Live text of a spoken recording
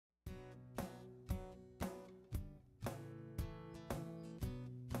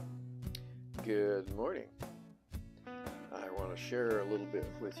Good morning. I want to share a little bit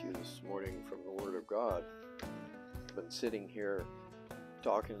with you this morning from the Word of God. I've been sitting here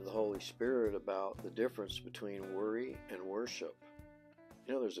talking to the Holy Spirit about the difference between worry and worship.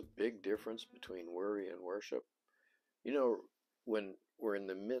 You know, there's a big difference between worry and worship. You know, when we're in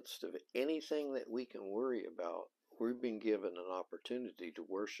the midst of anything that we can worry about, we've been given an opportunity to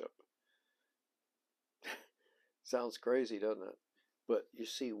worship. Sounds crazy, doesn't it? But you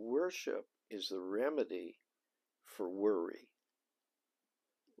see, worship is the remedy for worry.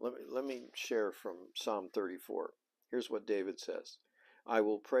 Let me share from Psalm 34. Here's what David says. I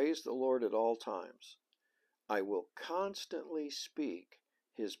will praise the Lord at all times. I will constantly speak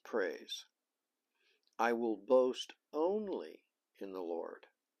his praise. I will boast only in the Lord.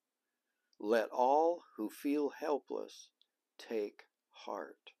 Let all who feel helpless take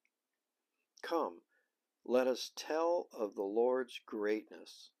heart. Come, let us tell of the Lord's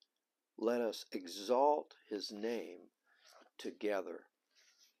greatness. Let us exalt his name together.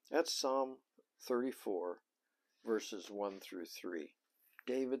 That's Psalm 34, verses 1 through 3.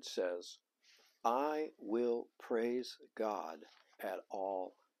 David says, I will praise God at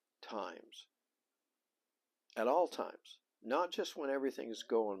all times. At all times. Not just when everything is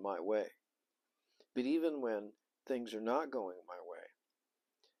going my way, but even when things are not going my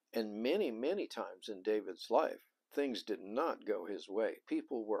way. And many, many times in David's life, things did not go his way.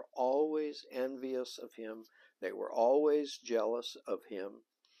 People were always envious of him. They were always jealous of him.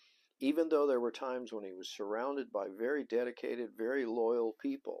 Even though there were times when he was surrounded by very dedicated, very loyal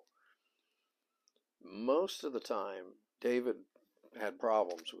people, most of the time David had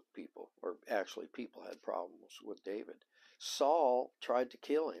problems with people, or actually people had problems with David. Saul tried to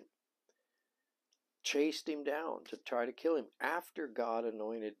kill him, chased him down to try to kill him after God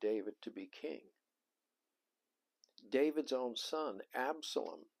anointed David to be king. David's own son,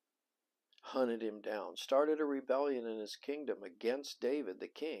 Absalom, hunted him down, started a rebellion in his kingdom against David, the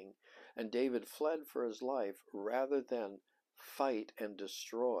king, and David fled for his life rather than fight and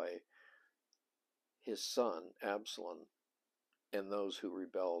destroy his son, Absalom, and those who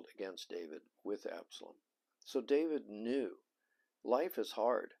rebelled against David with Absalom. So David knew life is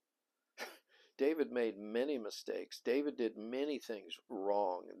hard. David made many mistakes. David did many things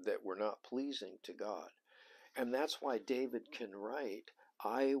wrong that were not pleasing to God. And that's why David can write,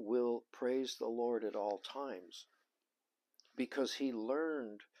 I will praise the Lord at all times, because he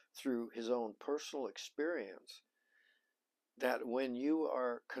learned through his own personal experience that when you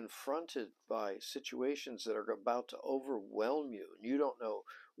are confronted by situations that are about to overwhelm you, and you don't know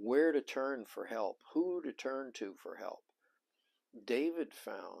where to turn for help, who to turn to for help, David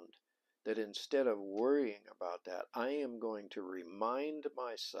found that instead of worrying about that, I am going to remind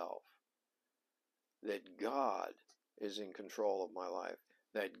myself that God is in control of my life,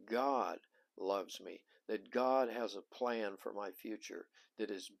 that God loves me, that God has a plan for my future that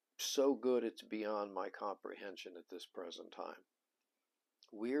is so good it's beyond my comprehension at this present time.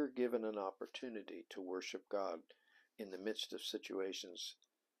 We're given an opportunity to worship God in the midst of situations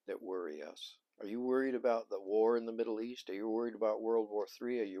that worry us. Are you worried about the war in the Middle East? Are you worried about World War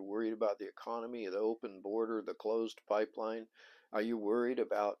III? Are you worried about the economy, the open border, the closed pipeline? Are you worried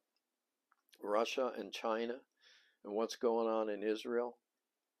about Russia and China and what's going on in Israel?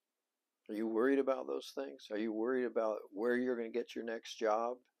 Are you worried about those things? Are you worried about where you're going to get your next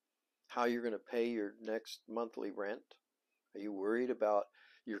job? How you're going to pay your next monthly rent? Are you worried about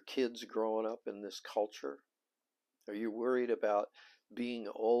your kids growing up in this culture? Are you worried about being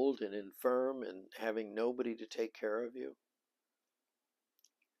old and infirm and having nobody to take care of you?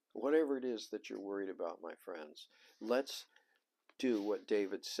 Whatever it is that you're worried about, my friends, let's do what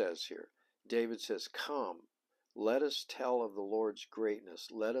David says here. David says, come, let us tell of the Lord's greatness.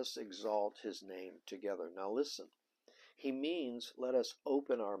 Let us exalt his name together. Now listen, he means let us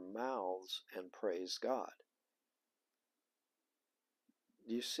open our mouths and praise God.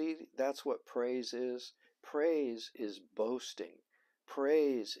 Do you see that's what praise is? Praise is boasting.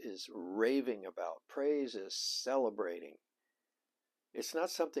 Praise is raving about. Praise is celebrating. It's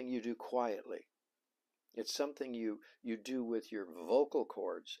not something you do quietly. It's something you do with your vocal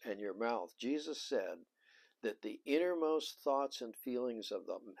cords and your mouth. Jesus said that the innermost thoughts and feelings of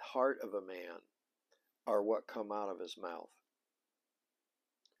the heart of a man are what come out of his mouth.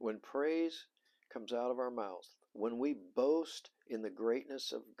 When praise comes out of our mouth, when we boast in the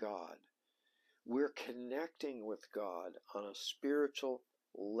greatness of God, we're connecting with God on a spiritual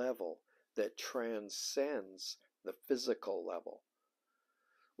level that transcends the physical level.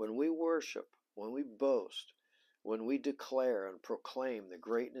 When we worship, when we boast, when we declare and proclaim the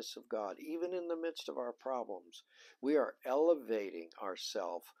greatness of God, even in the midst of our problems, we are elevating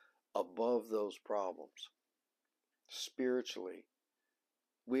ourselves above those problems. Spiritually,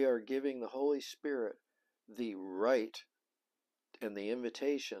 we are giving the Holy Spirit the right and the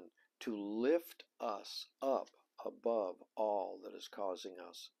invitation to lift us up above all that is causing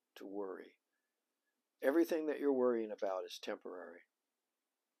us to worry. Everything that you're worrying about is temporary,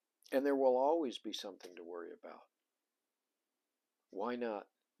 and there will always be something to worry about. Why not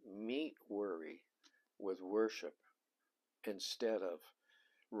meet worry with worship instead of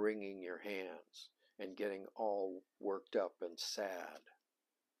wringing your hands and getting all worked up and sad?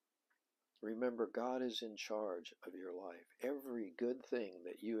 Remember, God is in charge of your life. Every good thing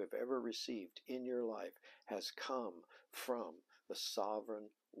that you have ever received in your life has come from the sovereign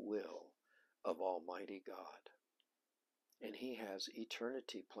will of Almighty God. And He has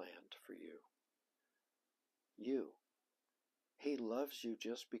eternity planned for you. He loves you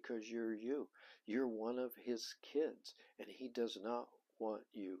just because you're you. You're one of His kids, and He does not want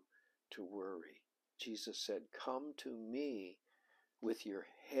you to worry. Jesus said, "Come to me with your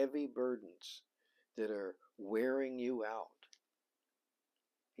heavy burdens that are wearing you out."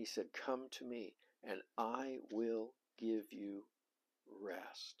 He said, "Come to me, and I will give you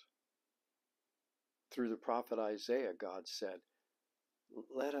rest." Through the prophet Isaiah, God said,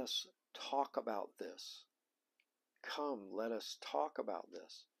 "Let us talk about this. Come, let us talk about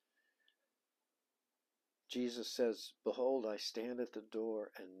this." Jesus says, "Behold, I stand at the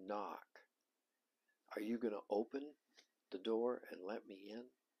door and knock. Are you going to open the door and let me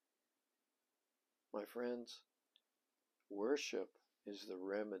in?" My friends, worship is the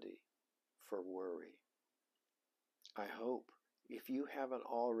remedy for worry. I hope, if you haven't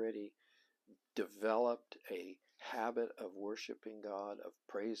already developed a habit of worshiping God, of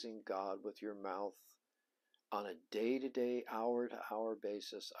praising God with your mouth on a day-to-day, hour-to-hour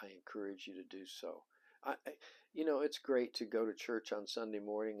basis, I encourage you to do so. It's great to go to church on Sunday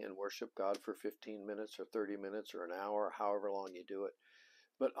morning and worship God for 15 minutes or 30 minutes or an hour, however long you do it.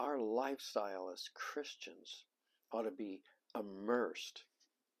 But our lifestyle as Christians ought to be immersed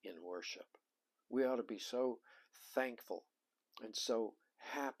in worship. We ought to be so thankful and so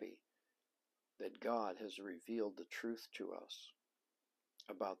happy that God has revealed the truth to us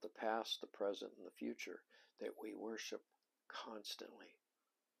about the past, the present, and the future, that we worship constantly.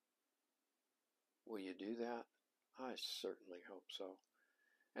 Will you do that? I certainly hope so.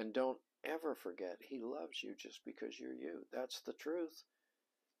 And don't ever forget, He loves you just because you're you. That's the truth.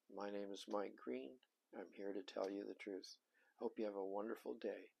 My name is Mike Green. I'm here to tell you the truth. Hope you have a wonderful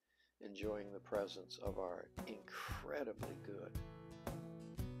day, enjoying the presence of our incredibly good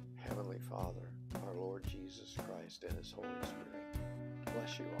Heavenly Father, our Lord Jesus Christ, and His Holy Spirit.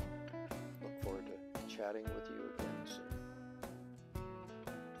 Bless you all. Look forward to chatting with you again soon.